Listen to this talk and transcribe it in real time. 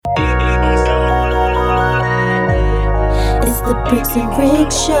Brixxx and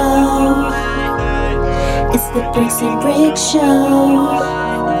Rixxx show. It's the Brixxx and Rixxx show.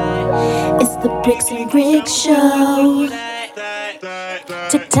 It's the Brixxx and Rixxx show.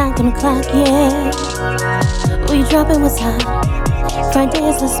 Tick tock on the clock, yeah. We dropping what's hot. Friday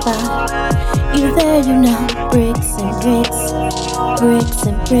is the spot. You there, you know. Brixxx and Rixxx. Brixxx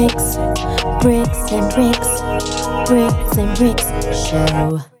and Rixxx. Brixxx and Rixxx. Brixxx and Rixxx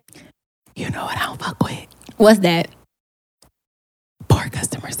show. You know what I don't fuck with? What's that? Poor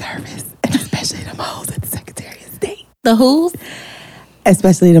customer service. And especially them hoes at the Secretary of State. The who's?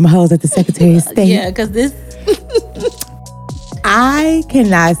 Especially them hoes at the Secretary of State. Yeah, because this... I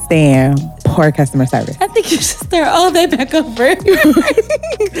cannot stand poor customer service. I think you should start all that back over.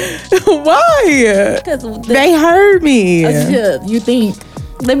 Why? Because they heard me. You think...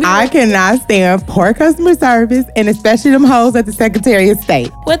 I cannot stand poor customer service, and especially them hoes at the Secretary of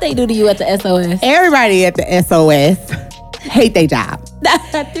State. What they do to you at the SOS? Everybody at the SOS hate their job.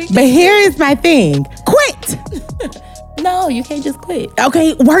 But here is my thing. Quit. No, you can't just quit.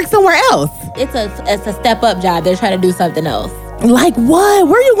 Okay, work somewhere else. It's a step up job. They're trying to do something else. Like what?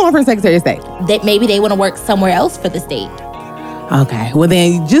 Where are you going from Secretary of State? Maybe they want to work somewhere else for the state. Okay, well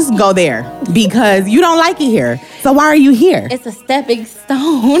then just go there because you don't like it here. So why are you here? It's a stepping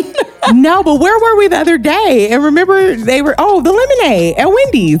stone. No, but where were we the other day? And remember they were, the lemonade at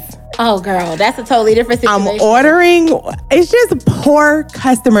Wendy's. Oh, girl, that's a totally different situation. I'm ordering. It's just poor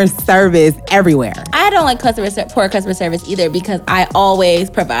customer service everywhere. I don't like poor customer service either because I always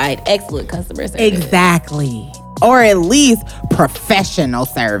provide excellent customer service. Exactly. Or at least professional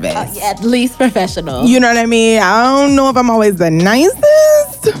service. At least professional. You know what I mean? I don't know if I'm always the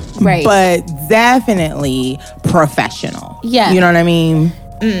nicest. Right. But definitely professional. Yeah. You know what I mean?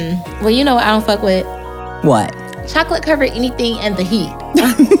 Well, you know what I don't fuck with? What? Chocolate covered anything and the heat.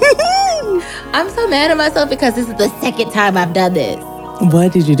 I'm so mad at myself because this is the second time I've done this.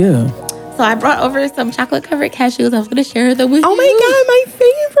 What did you do? So I brought over some chocolate covered cashews. I was going to share them with you. Oh my God, my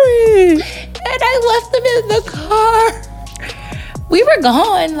favorite. And I left them in the car. We were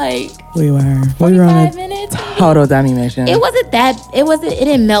gone we were 45 minutes. Total dummy mission. It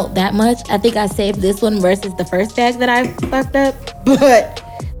didn't melt that much. I think I saved this one versus the first bag that I fucked up. But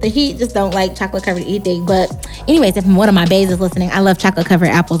the heat just don't like chocolate covered anything. But anyways, if one of my baes is listening, I love chocolate covered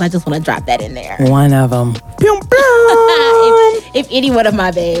apples. I just want to drop that in there. One of them. if any one of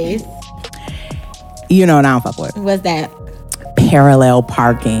my baes. You know what I don't fuck with? What's that? Parallel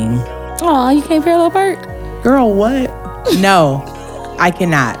parking. Oh, you can't parallel park? Girl, what? No, I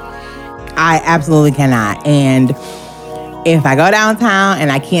cannot. I absolutely cannot. And if I go downtown and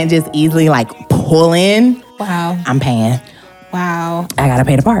I can't just easily pull in, wow, I'm paying. Wow. I gotta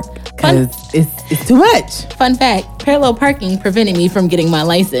pay to park because it's too much. Fun fact, parallel parking prevented me from getting my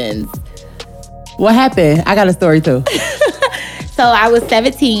license. What happened? I got a story too. So I was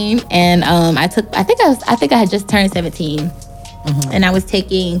 17 and I think I had just turned 17 and I was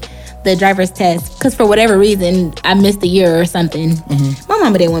taking the driver's test because for whatever reason I missed a year or something. My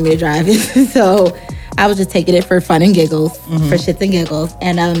mama didn't want me to drive so I was just taking it for fun and giggles, for shits and giggles.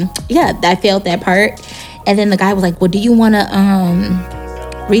 And I failed that part. And then the guy was like, well, do you want to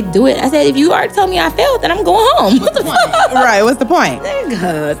redo it? I said, if you already told me I failed, then I'm going home. What the fuck? Right, what's the point?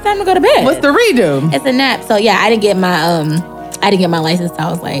 It's time to go to bed. What's the redo? It's a nap. So yeah, I didn't get my license till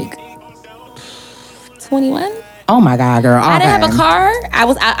I was 21. Oh my God, girl. Okay. I didn't have a car.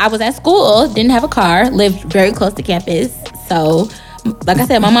 I was at school, didn't have a car, lived very close to campus. So, like I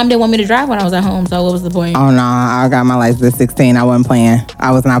said, my mom didn't want me to drive when I was at home. So what was the point? Oh no, I got my license at 16. I wasn't playing.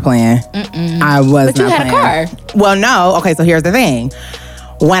 I was not playing. I was but you not had playing. a car. Well, no. Okay, so here's the thing.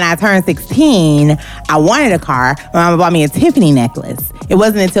 When I turned 16, I wanted a car. My mama bought me a Tiffany necklace. It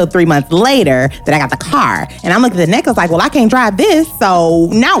wasn't until 3 months later that I got the car. And I'm looking at the necklace well, I can't drive this, so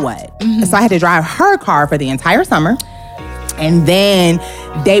now what? So I had to drive her car for the entire summer. And then,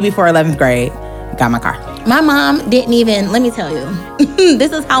 day before 11th grade, got my car. My mom didn't even, let me tell you,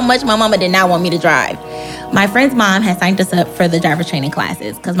 this is how much my mama did not want me to drive. My friend's mom had signed us up for the driver training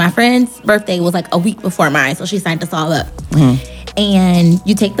classes because my friend's birthday was a week before mine, so she signed us all up. And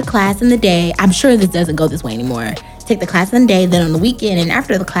you take the class in the day. I'm sure this doesn't go this way anymore. Take the class in the day, then on the weekend and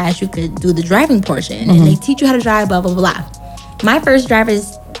after the class, you could do the driving portion. And they teach you how to drive, blah, blah, blah. My first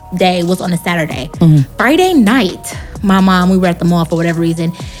driver's day was on a Saturday. Friday night, my mom, we were at the mall for whatever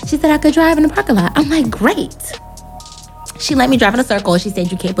reason. She said I could drive in the parking lot. I'm like, great. She let me drive in a circle. She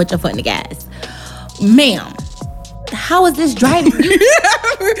said, you can't put your foot in the gas. Ma'am, how is this driving?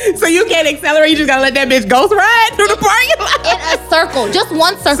 So you can't accelerate, you just gotta let that bitch ghost ride through the parking lot? In a circle, just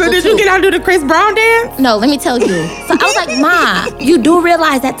one circle. So did you get out and do the Chris Brown dance? No, let me tell you. So I was like, Ma, you do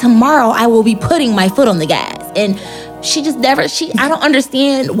realize that tomorrow I will be putting my foot on the gas. And she just never, I don't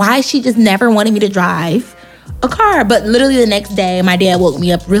understand why she just never wanted me to drive a car. But literally the next day, my dad woke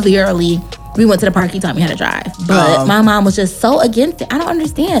me up really early. We went to the park. He taught me how to drive. But my mom was just so against it. I don't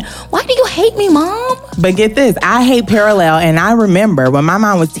understand. Why do you hate me, Mom? But get this. I hate parallel. And I remember when my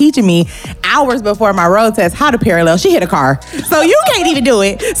mom was teaching me hours before my road test how to parallel, she hit a car. So you can't even do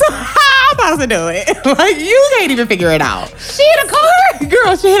it. So how am I supposed to do it? Like, you can't even figure it out. She hit a car?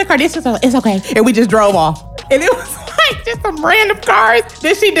 Girl, she hit a car. It's okay. And we just drove off. And it was like just some random cars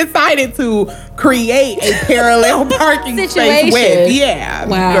that she decided to create a parallel parking space with. Yeah.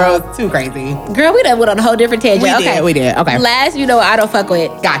 Wow. Girl, it's too crazy. Girl, we done went on a whole different tangent. We did. Okay. Last, you know what I don't fuck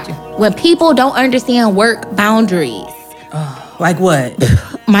with. Got you. When people don't understand work boundaries. Like what?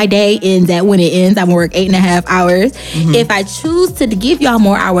 My day ends at when it ends. I'm gonna work 8.5 hours. If I choose to give y'all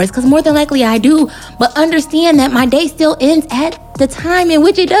more hours, because more than likely I do, but understand that my day still ends at the time in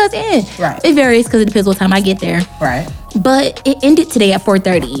which it does end. Right. It varies because it depends what time I get there. Right. But it ended today at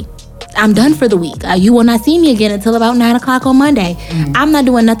 4:30. I'm done for the week. You will not see me again until about 9 o'clock on Monday. I'm not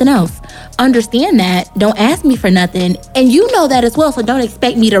doing nothing else. Understand that. Don't ask me for nothing. And you know that as well, so don't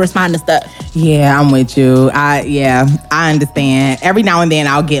expect me to respond to stuff. Yeah, I'm with you. I understand. Every now and then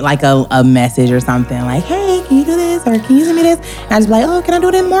I'll get like a message or something like, hey, can you do this? Or can you send me this? And I just be like, oh, can I do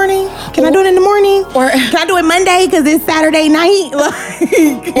it in the morning? Can I do it in the morning? Or can I do it Monday because it's Saturday night?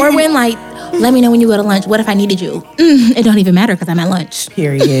 Or when like, let me know when you go to lunch. What if I needed you? It don't even matter because I'm at lunch.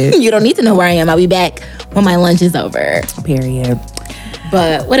 Period. You don't need to know where I am. I'll be back when my lunch is over. Period.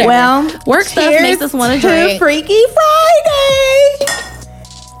 But whatever. Well, work stuff makes us want to drink. Freaky Friday.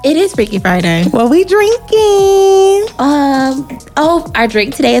 It is Freaky Friday. What we drinking? Our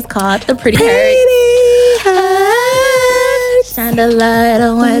drink today is called the Pretty Heart. Shine the light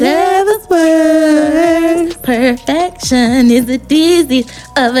on whatever's worth. Perfection is the disease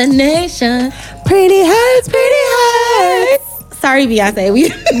of a nation. Pretty Hearts, Pretty Hearts. Sorry, Beyonce.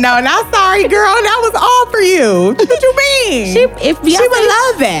 No, not sorry, girl. That was all for you. What you mean? She would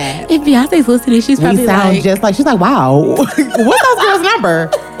love that. If Beyonce's listening, she's probably like, just like, she's like, wow. What's those girls' number?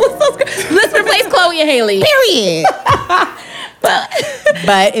 Let's replace Chloe and Haley. Period.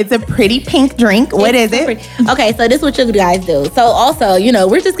 But it's a pretty pink drink. What is it? Okay, so this is what you guys do. So also,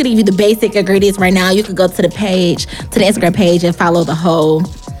 we're just gonna give you the basic ingredients right now. You can go to the Instagram page and follow the whole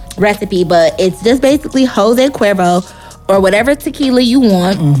recipe. But it's just basically Jose Cuervo or whatever tequila you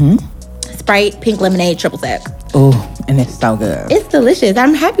want. Sprite, pink lemonade, triple sec. Oh, and it's so good. It's delicious.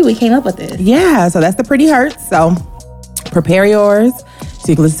 I'm happy we came up with this. Yeah, so that's the Pretty Hearts. So prepare yours so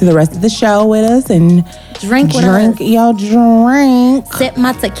you can listen to the rest of the show with us and drink with us. Y'all drink. Sip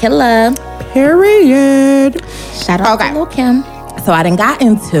my tequila. Period. Shout out to Lil' Kim. So I done got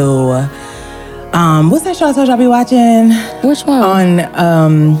into what's that show I told y'all be watching? Which one?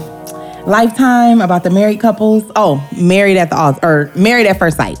 On Lifetime about the married couples. Oh, Married at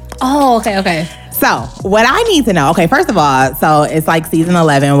First Sight. Oh, okay. So what I need to know, okay, first of all, so it's like season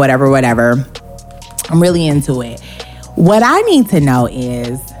 11, whatever. I'm really into it. What I need to know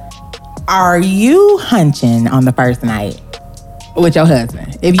is, are you hunching on the first night with your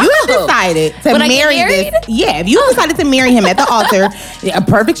husband? If you have decided to marry this, if you decided to marry him at the altar, a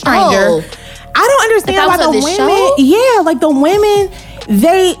perfect stranger, I don't understand why the women, like the women, and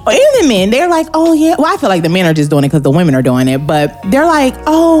the men, they're like, oh yeah. Well, I feel like the men are just doing it because the women are doing it, but they're like,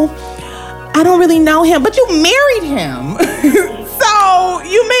 oh, I don't really know him, but you married him. So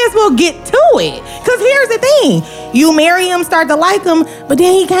you may as well get to it. Because here's the thing. You marry him, start to like him, but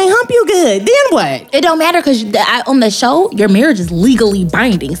then he can't hump you good. Then what? It don't matter because on the show, your marriage is legally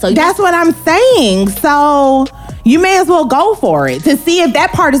binding. So that's what I'm saying. So you may as well go for it to see if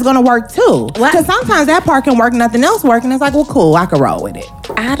that part is going to work too. Because sometimes that part can work, nothing else work, and it's like, well, cool, I can roll with it.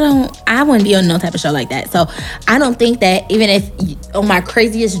 I wouldn't be on no type of show like that. So I don't think that even if on my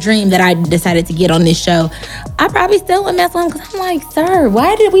craziest dream that I decided to get on this show, I probably still would mess with him because I'm like, sir,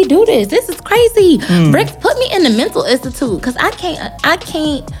 why did we do this? This is crazy. Brixx, put me in the mental institute because I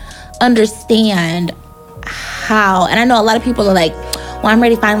can't understand how. And I know a lot of people are like, well, I'm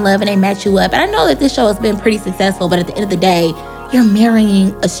ready to find love, and they match you up. And I know that this show has been pretty successful, but at the end of the day, you're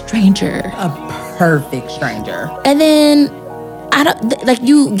marrying a stranger. A perfect stranger. And then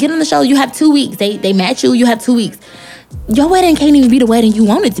you get on the show, you have 2 weeks. They match you, you have 2 weeks. Your wedding can't even be the wedding you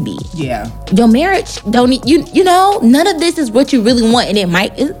want it to be. Yeah. Your marriage don't need, none of this is what you really want, and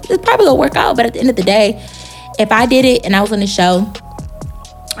it's probably gonna work out. But at the end of the day, if I did it and I was on the show,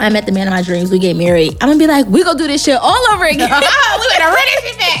 I met the man of my dreams, we get married, I'm gonna be like, we gonna do this shit all over again. We gonna run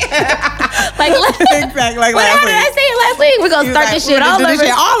this shit back. Exactly. Like what did I say last week? We're gonna start this shit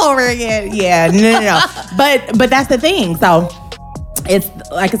all over again. Yeah, no. But that's the thing. So it's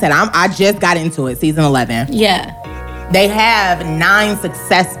like I said, I just got into it, season 11. Yeah. They have 9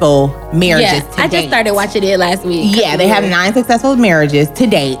 successful marriages to I date. just started watching it last week. Yeah, they have 9 successful marriages to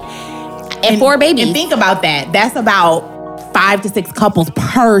date. And 4 babies. And think about that. That's about 5 to 6 couples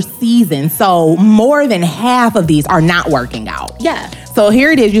per season. So more than half of these are not working out. Yeah. So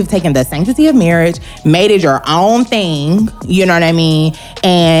here it is. You've taken the sanctity of marriage, made it your own thing. You know what I mean?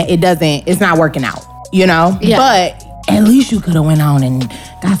 And it's not working out, you know? Yeah. But at least you could have went on and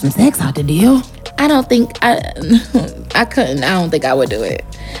got some sex out the deal. I don't think I couldn't. I don't think I would do it.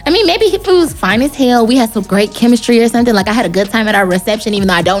 I mean, maybe if it was fine as hell, we had some great chemistry or something. Like I had a good time at our reception, even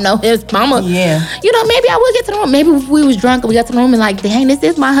though I don't know his mama. Yeah. You know, maybe I would get to the room. Maybe if we was drunk and we got to the room and like, dang, this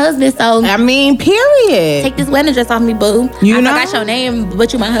is my husband. So I mean, period. take this wedding dress off me, boo. I forgot your name,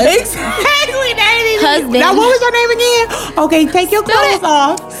 but you my husband. Exactly, Daddy. Husband. Now, what was your name again? Okay, take your clothes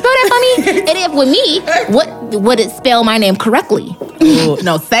off. Spell that for me. And if with me, would it spell my name correctly? Ooh,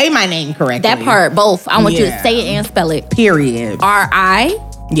 no, say my name correctly. That part, both. I want you to Yeah. say it and spell it. Period. R-I.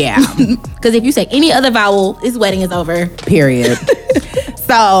 Yeah. Because if you say any other vowel, this wedding is over. Period.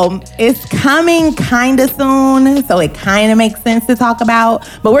 So it's coming kind of soon, so it kind of makes sense to talk about.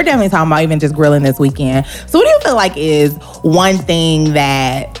 But we're definitely talking about even just grilling this weekend. So what do you feel like is one thing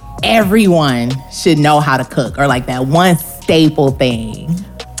that everyone should know how to cook, or like that one staple thing?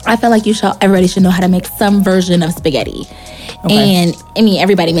 I feel like everybody should know how to make some version of spaghetti. Okay. And I mean,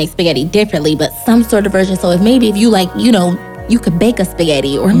 everybody makes spaghetti differently, but some sort of version. So if maybe if you like, you know, you could bake a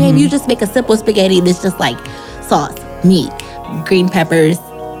spaghetti, or maybe you just make a simple spaghetti that's just like sauce, meat, green peppers,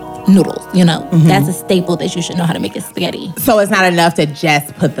 noodles, you know. That's a staple that you should know how to make a spaghetti. So it's not enough to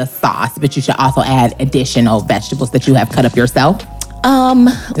just put the sauce, but you should also add additional vegetables that you have cut up yourself. When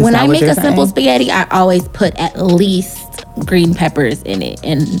that I what make you're a simple saying? spaghetti, I always put at least green peppers in it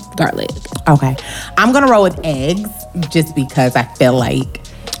and garlic. Okay. I'm going to roll with eggs just because I feel like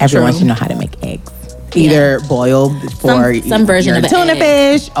everyone True. should know how to make eggs. Either boiled for Some version your of an tuna egg.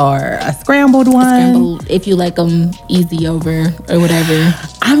 fish, or a scrambled one. Scrambled, if you like them easy over or whatever.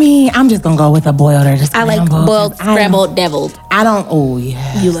 I mean, I'm just going to go with a boiled or just I like boiled, scrambled, deviled. I don't, oh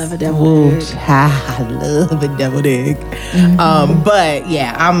yeah. You love a deviled egg. I love a deviled egg. But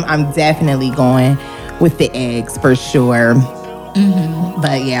yeah, I'm definitely going with the eggs for sure.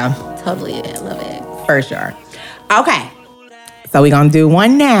 But yeah, Totally, I love eggs. for sure. Okay. So we're going to do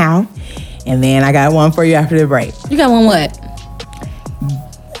one now. And then I got one for you after the break. You got one what?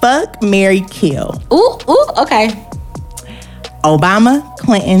 Fuck, marry, kill. Ooh, okay. Obama,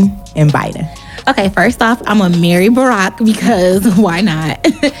 Clinton, and Biden. Okay, first off, I'm gonna marry Barack because why not?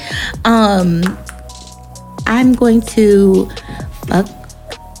 I'm going to fuck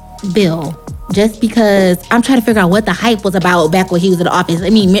Bill just because I'm trying to figure out what the hype was about back when he was in the office.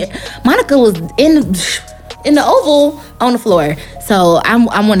 I mean, Monica was in the Oval on the floor, so I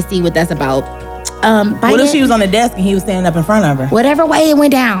want to see what that's about. Biden, What if she was on the desk and he was standing up in front of her? whatever way it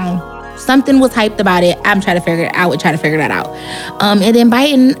went down, something was hyped about it. I would try to figure that out. And then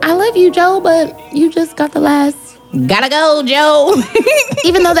Biden, I love you, Joe, but you just got the last. Gotta go, Joe.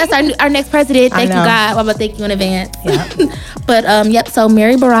 Even though that's our next president. Thank you, know. God. I'm gonna thank you in advance. Yeah. But yep. So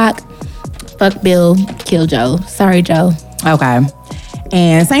marry Barack, fuck Bill, kill Joe. Sorry, Joe. Okay.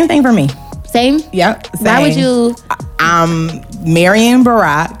 And same thing for me. Same. Yep. Same. Why would you? I'm marrying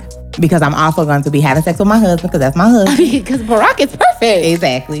Barack because I'm also going to be having sex with my husband because that's my husband. Because Barack is perfect.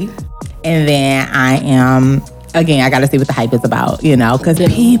 Exactly. And then I am, again, I got to see what the hype is about, you know, because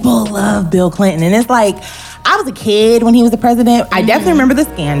people love Bill Clinton. And it's like, I was a kid when he was the president. I definitely remember the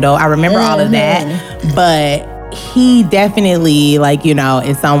scandal. I remember all of that. But he definitely, like, you know,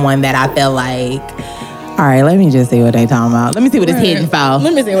 is someone that I feel like, all right, let me just see what they talking about. Let me see what it's hitting for.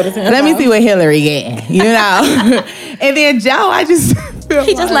 Let me see what it's hitting Let me for. see what Hillary getting, you know? And then Joe, I just feel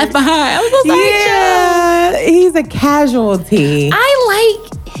He just left behind. I was so sorry, yeah, he's a casualty. I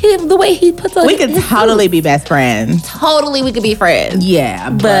like him the way he puts on. We could his totally suit. be best friends. Totally, we could be friends. Yeah,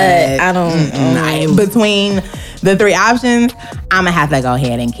 But I don't. between the 3 options, I'm gonna have to go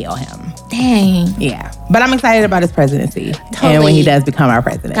ahead and kill him. Dang. Yeah, but I'm excited about his presidency and Totally. when he does become our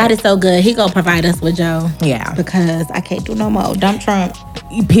president. God is so good. He gonna provide us with Joe. Yeah. Because I can't do no more. Dump Trump.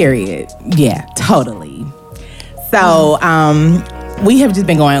 Period. Yeah, totally. So, we have just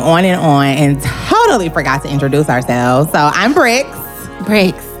been going on and totally forgot to introduce ourselves. So I'm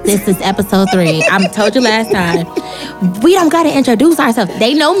Brixxx. This is episode 3. I told you last time. We don't gotta introduce ourselves.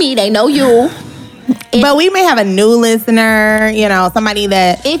 They know me. They know you. But we may have a new listener, you know, somebody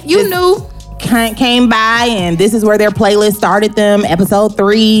that If you knew, came by and this is where their playlist started them, episode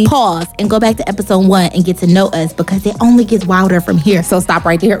 3. pause and go back to episode 1 and get to know us because it only gets wilder from here. So stop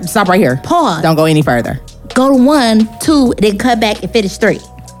right there. Stop right here. Pause. Don't go any further. Go to 1, 2, then cut back and finish 3.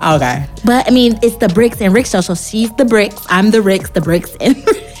 Okay. But I mean, it's the Brixxx and Rixxx show. So she's the Brixxx, I'm the Rixxx, the Brixxx and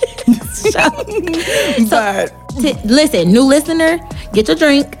Rixxx show. But Listen, new listener, get your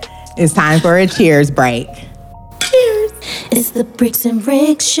drink. it's time for a cheers break. Cheers. It's the Brixxx and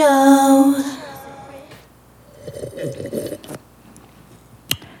Rixxx show.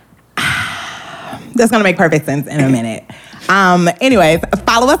 That's going to make perfect sense in a minute. Anyways,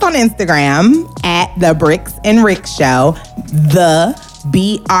 follow us on Instagram at the Brixxx and Rixxx show. The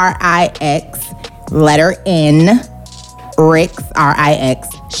BRIX letter N Rixxx RIX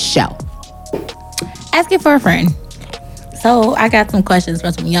show. Ask it for a friend. So I got some questions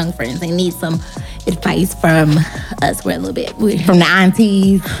from some young friends. They need some advice from us. We're a little bit weird. From the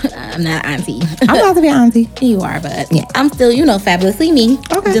aunties. I'm not an auntie. I'm about to be an auntie. You are, but Yeah. I'm still, fabulously me.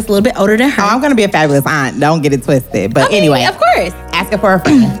 Okay. Just a little bit older than her. Oh, I'm going to be a fabulous aunt. Don't get it twisted. But Okay, anyway, of course. ask it for a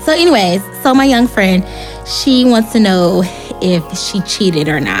friend. So anyways, my young friend, she wants to know if she cheated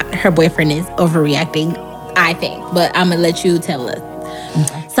or not. Her boyfriend is overreacting, I think. But I'm going to let you tell us.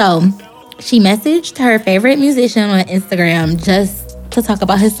 Okay. So she messaged her favorite musician on Instagram just to talk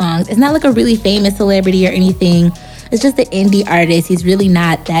about his songs. It's not like a really famous celebrity or anything. It's just an indie artist. He's really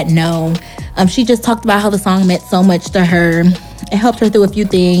not that known. She just talked about how the song meant so much to her. It helped her through a few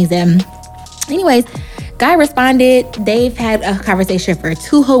things. And anyways, guy responded. They've had a conversation for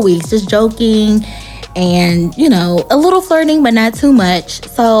 2 whole weeks, just joking and, a little flirting, but not too much.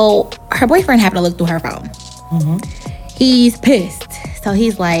 So her boyfriend happened to look through her phone. Mm-hmm. He's pissed. So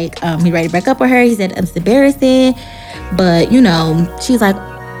he's like, he ready to break up with her. He said, it's embarrassing. But, she's like,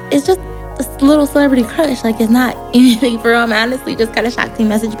 it's just a little celebrity crush. Like, it's not anything for him. I honestly just got a shocking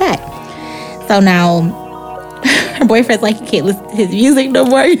message back. So now her boyfriend's like, you can't listen to his music no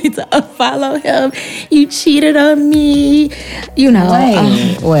more. You need to unfollow him. You cheated on me.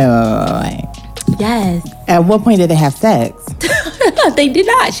 Wait. Yes. At what point did they have sex? They did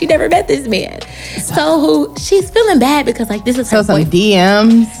not. She never met this man. So she's feeling bad because this is her So some boyfriend.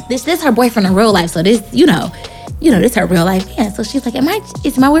 DMs. This is her boyfriend in real life. So this, this her real life man. So she's like,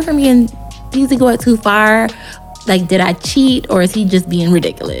 is my boyfriend being going too far? Like, did I cheat or is he just being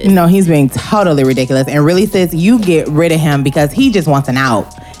ridiculous? No, he's being totally ridiculous. And really, sis, you get rid of him because he just wants an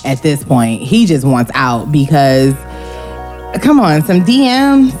out at this point. He just wants out because, come on, some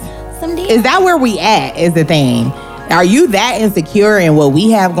DMs. Is that where we at is the thing? Are you that insecure in what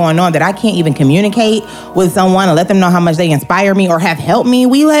we have going on that I can't even communicate with someone and let them know how much they inspire me or have helped me?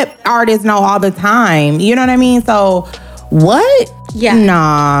 We let artists know all the time. You know what I mean? So, what? Yeah.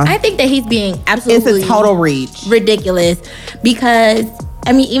 Nah. I think that he's being absolutely... It's a total reach. Ridiculous. Because,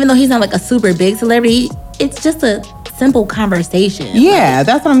 even though he's not like a super big celebrity, it's just a simple conversation. Yeah,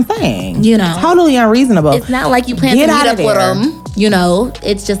 that's what I'm saying. Totally unreasonable. It's not like you plan to meet up with him.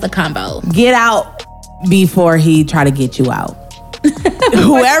 It's just a combo. Get out before he try to get you out.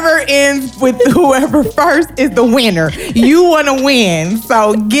 Whoever ends with whoever first is the winner. You want to win,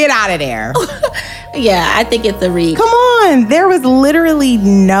 so get out of there. Yeah, I think it's a reach. Come on, there was literally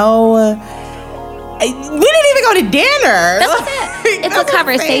no... We didn't even go to dinner. That's what I said. It's a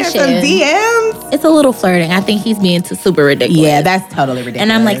conversation. Some DMs. It's a little flirting. I think he's being super ridiculous. Yeah, that's totally ridiculous.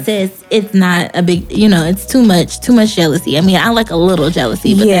 And I'm like, sis, it's not a big, it's too much jealousy. I like a little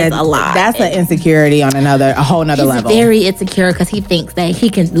jealousy, but that's a lot. That's an insecurity on a whole nother level. He's very insecure because he thinks that he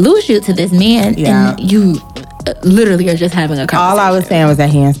can lose you to this man, Yeah. and you literally are just having a conversation. All I was saying was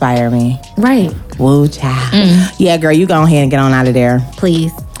that he inspired me. Right. Woo, child. Yeah, girl, you go ahead and get on out of there.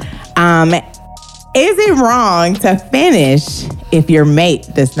 Please. Is it wrong to finish if your mate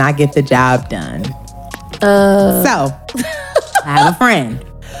does not get the job done? So, I have a friend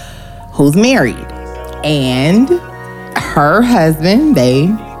who's married, and her husband, they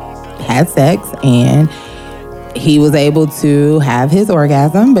had sex, and he was able to have his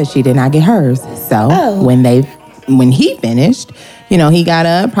orgasm, but she did not get hers. So, when he finished, he got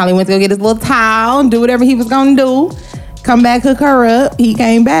up, probably went to go get his little towel, do whatever he was going to do. Come back, hook her up. He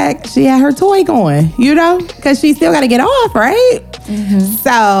came back. She had her toy going, because she still got to get off, right? Mm-hmm.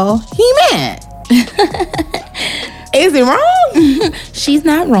 So he mad. Is it wrong? She's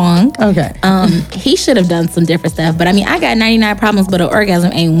not wrong. Okay. He should have done some different stuff. But I got 99 problems, but an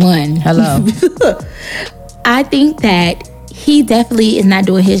orgasm ain't one. Hello. I think that he definitely is not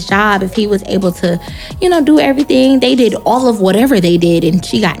doing his job if he was able to, do everything. They did all of whatever they did and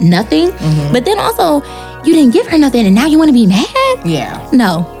she got nothing. Mm-hmm. But then also, you didn't give her nothing and now you want to be mad? Yeah.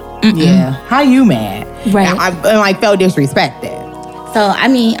 No. Mm-mm. Yeah. How you mad? Right. I felt disrespected. So,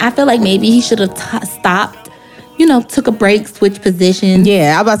 I feel like maybe he should have stopped, took a break, switched positions.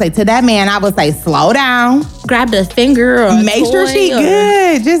 Yeah, I was about to say, to that man, I would say, slow down. Grabbed a finger or make sure she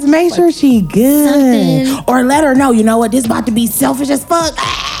good. Just make sure she good. Something. Or let her know, you know what, this about to be selfish as fuck.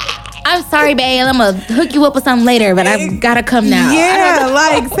 I'm sorry, babe. I'm going to hook you up with something later, but I've got to come now. Yeah,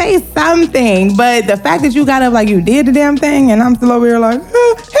 like, say something. But the fact that you got up like you did the damn thing, and I'm still over here like,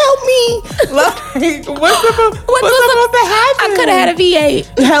 help me. Like, what's supposed to happen? I could have had a V8.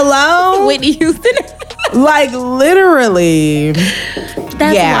 Hello? Whitney Houston. Like, literally.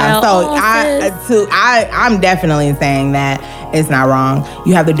 That's yeah, wild. so I'm definitely saying that it's not wrong.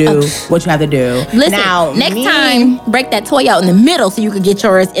 You have to do what you have to do. Listen, now, next time, break that toy out in the middle so you could get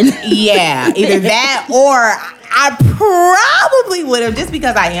yours in. Yeah, either that or I probably would have, just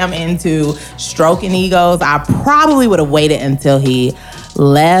because I am into stroking egos, I probably would have waited until he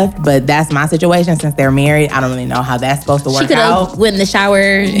left, but that's my situation since they're married. I don't really know how that's supposed to work out. She could have went in the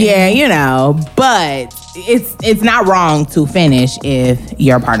shower. Yeah, but it's not wrong to finish if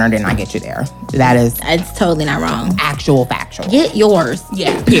your partner did not get you there. It's totally not wrong. Actual factual. Get yours.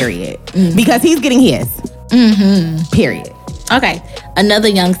 Yeah, period. Mm-hmm. Because he's getting his. Mm-hmm. Period. Okay, another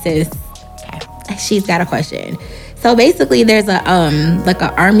young sis. She's got a question. So basically, there's a like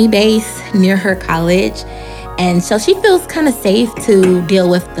an army base near her college, and so she feels kind of safe to deal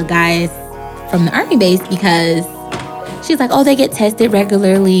with the guys from the army base because she's like, oh, they get tested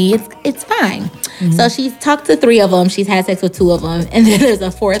regularly. It's fine. Mm-hmm. So she's talked to 3 of them. She's had sex with 2 of them, and then there's a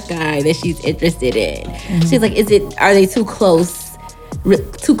 4th guy that she's interested in. Mm-hmm. She's like, are they too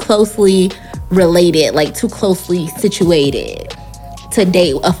closely related, like too closely situated to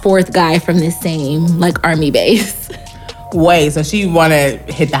date a 4th guy from the same like army base? Wait, so she want to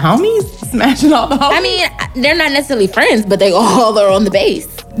hit the homies? Smashing all the homies? I mean, they're not necessarily friends, but they all are on the base.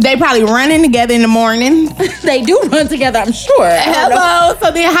 They probably running together in the morning. They do run together, I'm sure. Hello.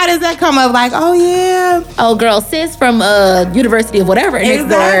 So then how does that come up? Like, oh, yeah. Oh, girl, sis from University of whatever.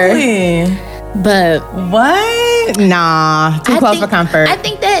 Exactly. But what? Nah, too close for comfort. I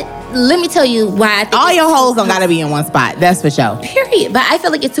think that, let me tell you why I think all your hoes don't gotta be in one spot. That's for sure. Period. But I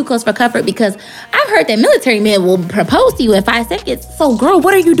feel like it's too close for comfort because I've heard that military men will propose to you in 5 seconds. So, girl,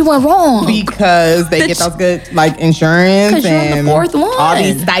 what are you doing wrong? Because they get those good like insurance and you're the 4th one. All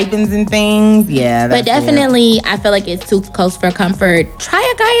these stipends and things. Yeah, but definitely, I feel like it's too close for comfort. Try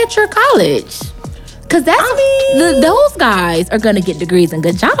a guy at your college. Because those guys are going to get degrees and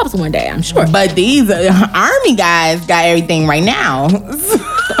good jobs one day, I'm sure. But these army guys got everything right now.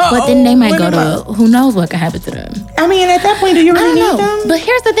 But then they might go to, who knows what could happen to them. I mean, at that point, do you really need them? But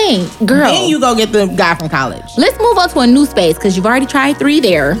here's the thing, girl. Then you go get the guy from college. Let's move on to a new space because you've already tried 3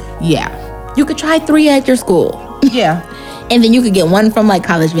 there. Yeah. You could try 3 at your school. Yeah. And then you could get 1 from like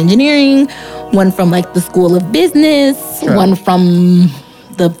College of Engineering, 1 from like the School of Business, True. 1 from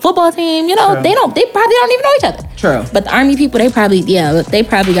the football team. You know, True. they probably don't even know each other. True. But the army people, they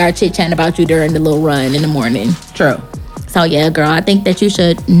probably are chit-chatting about you during the little run in the morning. True. So yeah, girl, I think that you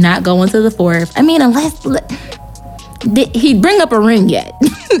should not go into the 4th. I mean, unless he bring up a ring yet.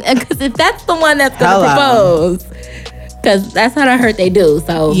 Because if that's the one that's going to propose, because that's how I heard they do.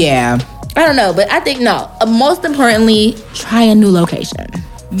 So yeah. I don't know, but I think no. Most importantly, try a new location.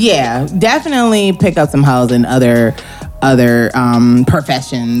 Yeah, definitely pick up some hoes in other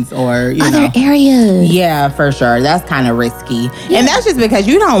professions or other areas. Yeah, for sure. That's kind of risky. Yeah. And that's just because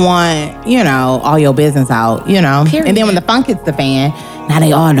you don't want, all your business out, Period. And then when the funk hits the fan, now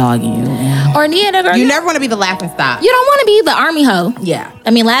they all dogging you. Or girl, you never want to be the laughing stock. You don't want to be the army hoe. Yeah.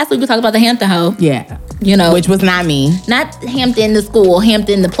 I mean, last week we talked about the Hampton hoe. Yeah. Which was not me. Not Hampton the school,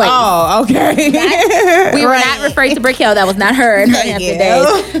 Hampton the place. Oh, okay. We were not referring to Brick Hill. That was not her in her Hampton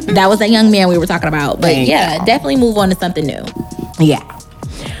days. That was a young man we were talking about. But definitely move on to something new. Yeah.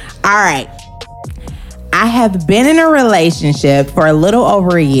 All right. I have been in a relationship for a little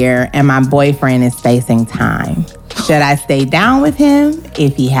over a year and my boyfriend is facing time. Should I stay down with him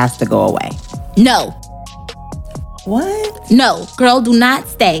if he has to go away? No. What? No. Girl, do not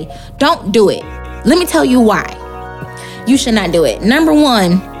stay. Don't do it. Let me tell you why. You should not do it. Number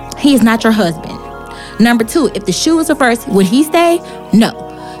 1, he is not your husband. Number 2, if the shoe was reversed, would he stay?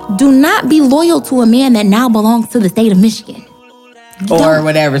 No. Do not be loyal to a man that now belongs to the state of Michigan. Or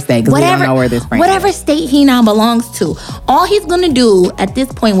whatever state, because we don't know where this friend whatever state he now belongs to. All he's going to do at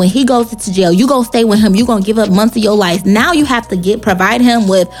this point when he goes to jail, you going to stay with him. You're going to give up months of your life. Now you have to provide him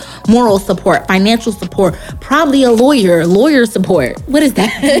with moral support, financial support, probably a lawyer support. What is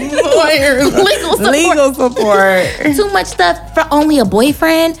that? Legal support. Too much stuff for only a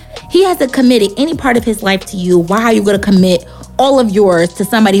boyfriend. He hasn't committed any part of his life to you. Why are you going to commit all of yours to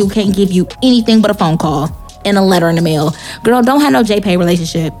somebody who can't give you anything but a phone call and a letter in the mail? Girl, don't have no JPay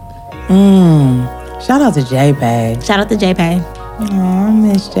relationship. Shout out to JPay. Shout out to JPay. Oh, I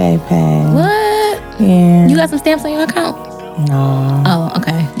miss JPay. What? Yeah. You got some stamps on your account? No. Oh,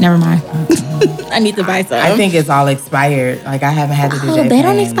 okay. Never mind. I need to buy some. I think it's all expired. Like, I haven't had to do JPay they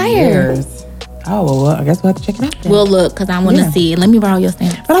don't in expire. years. Oh, well, I guess we'll have to check it out then. We'll look, because I want to see. Let me borrow your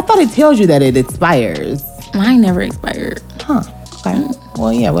stamp. But I thought it tells you that it expires. Mine never expired. Huh. Okay.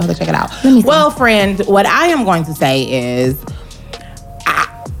 Well, yeah, we'll have to check it out. Let me see. Well, friend, what I am going to say is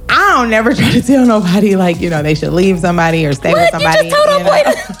I don't never try to tell nobody, like, you know, they should leave somebody or stay with somebody. You just told you know?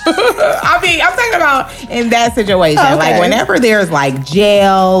 I mean, I'm talking about in that situation. Okay. Like, whenever there's, like,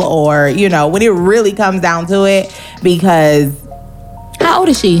 jail or, you know, when it really comes down to it, because... How old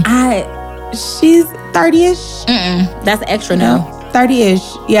is she? She's 30-ish. That's extra now.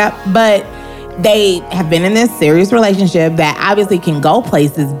 30-ish, yep. But they have been in this serious relationship that obviously can go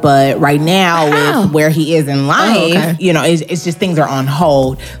places, but right now with where he is in life, you know, it's just things are on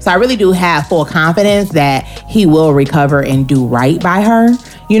hold. So I really do have full confidence that he will recover and do right by her.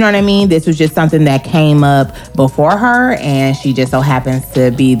 You know what I mean? This was just something that came up before her, and she just so happens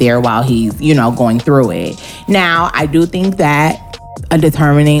to be there while he's, you know, going through it. Now, I do think that a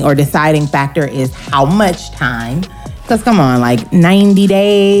determining or deciding factor is how much time. Because come on, like 90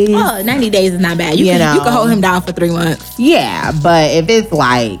 days. Oh, 90 days is not bad. You can hold him down for 3 months. Yeah, but if it's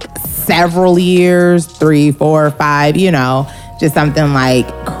like several years, 3, 4, 5, you know, just something like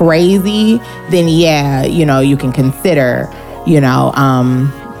crazy, then yeah, you know, you can consider, moving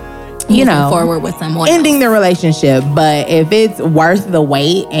forward with someone ending the relationship. But if it's worth the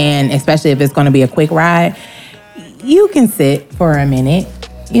wait, and especially if it's going to be a quick ride, you can sit for a minute,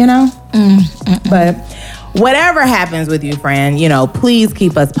 you know? But whatever happens with you, friend, you know, please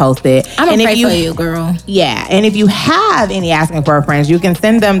keep us posted. I'm going to pray for you, girl. Yeah. And if you have any asking for friends, you can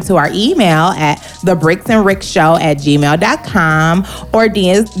send them to our email at thebrixxandrixxshow@gmail.com or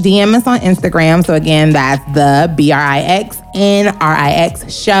DM us on Instagram. So again, that's the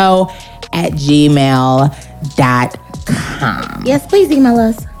BRIXNRIX show@gmail.com. Yes, please email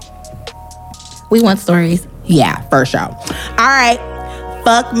us. We want stories. Yeah, for sure. All right.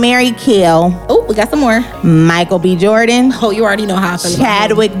 Fuck, marry, kill. Oh, we got some more. Michael B. Jordan. Oh, you already know how I feel.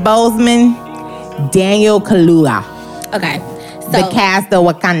 Chadwick Boseman. Daniel Kaluuya. Okay. So, the cast of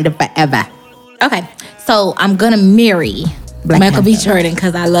Wakanda Forever. Okay. So I'm gonna marry Michael B. Jordan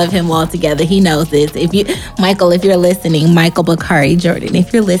because I love him altogether. He knows this. If you're listening, Michael Bakari Jordan,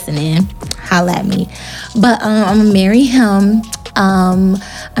 if you're listening, holla at me. But I'm gonna marry him. I'm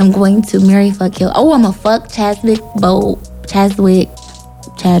going to marry, fuck, kill. Oh, I'm gonna fuck Chadwick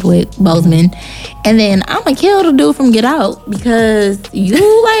Boseman, and then I'm gonna kill the dude from Get Out because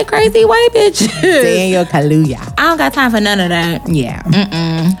you like crazy white bitches. Daniel Kaluuya. I don't got time for none of that. Yeah.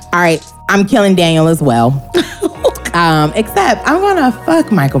 All right, I'm killing Daniel as well. Except I'm gonna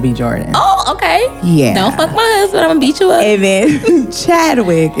fuck Michael B. Jordan. Oh, okay. Yeah. Don't fuck my husband. I'm gonna beat you up. And then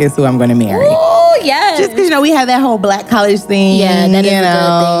Chadwick is who I'm gonna marry. Oh, yes. Just because, we have that whole Black college thing. Yeah, that is a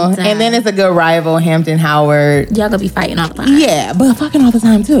good thing. And then it's a good rival, Hampton Howard. Y'all gonna be fighting all the time. Yeah, but fucking all the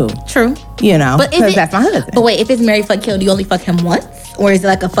time too. True. Because that's my husband. But wait, if it's marry, fuck, kill, do you only fuck him once? Or is it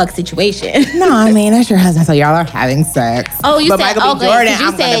like a fuck situation? No, I mean, that's your husband, so y'all are having sex. Oh, you but said, Michael B. Jordan, you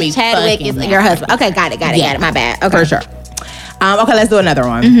I'm gonna be said Chadwick is your husband. Okay, got it. My bad. Okay. For sure. Okay, let's do another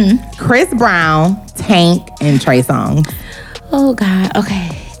one. Chris Brown, Tank, and Trey Songz. Oh, God. Okay.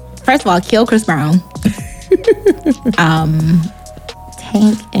 First of all, kill Chris Brown.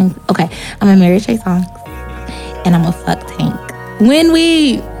 Tank and... Okay, I'm gonna marry Trey Songz. And I'm gonna fuck Tank. When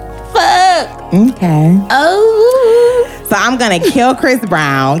we fuck. Okay. Oh. So I'm gonna kill Chris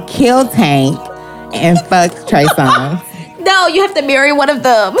Brown, kill Tank, and fuck Trey Songz. No, you have to marry one of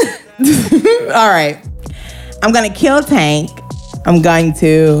them. All right. I'm gonna kill Tank. I'm going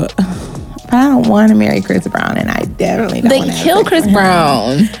to... But I don't want to marry Chris Brown, and I definitely don't want to kill Chris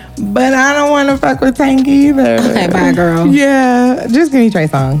Brown. But I don't want to fuck with Tank either. Okay, bye, girl. Yeah, just give me Trey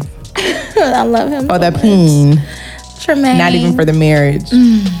Songz. I love him Or so the peen. Tremaine. Not even for the marriage.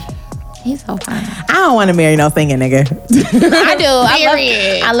 He's so fine. I don't want to marry no singing nigga. I do.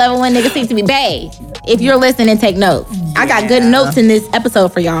 I love it when niggas sing to me. Babe, if you're listening, take notes. Yeah. I got good notes in this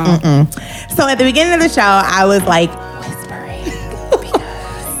episode for y'all. So at the beginning of the show, I was like whispering.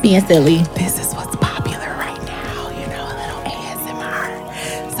 Because being silly. This is what's popular right now. A little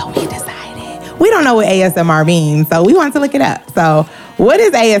ASMR. So we decided. We don't know what ASMR means, so we wanted to look it up. So what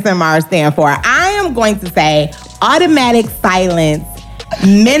does ASMR stand for? I am going to say automatic silence.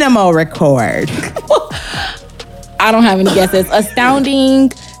 Minimal record. I don't have any guesses.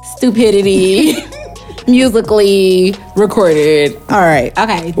 Astounding stupidity. Musically recorded. All right.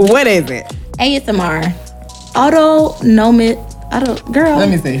 Okay. What is it? ASMR. Girl. Let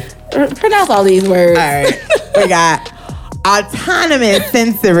me see. Pronounce all these words. All right. We got autonomous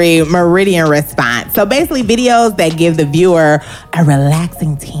sensory meridian response. So basically videos that give the viewer a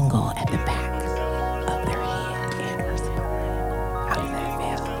relaxing tingle at the back of their head and or spine. How does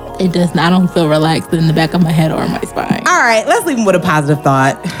that feel? It does not. I don't feel relaxed in the back of my head or my spine. All right, let's leave them with a positive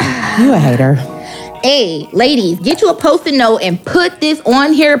thought. You a hater. Hey, ladies, get you a Post-it note and put this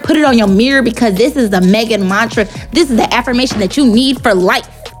on here. Put it on your mirror because this is the Megan mantra. This is the affirmation that you need for life,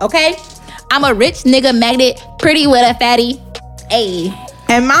 okay? I'm a rich nigga magnet, pretty with a fatty. Hey.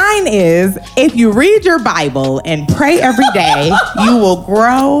 And mine is, if you read your Bible and pray every day, you will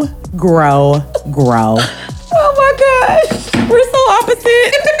grow. Oh my gosh. We're so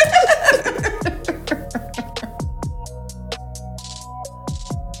opposite.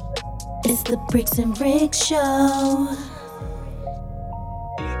 It's the Brixxx and Rixxx show.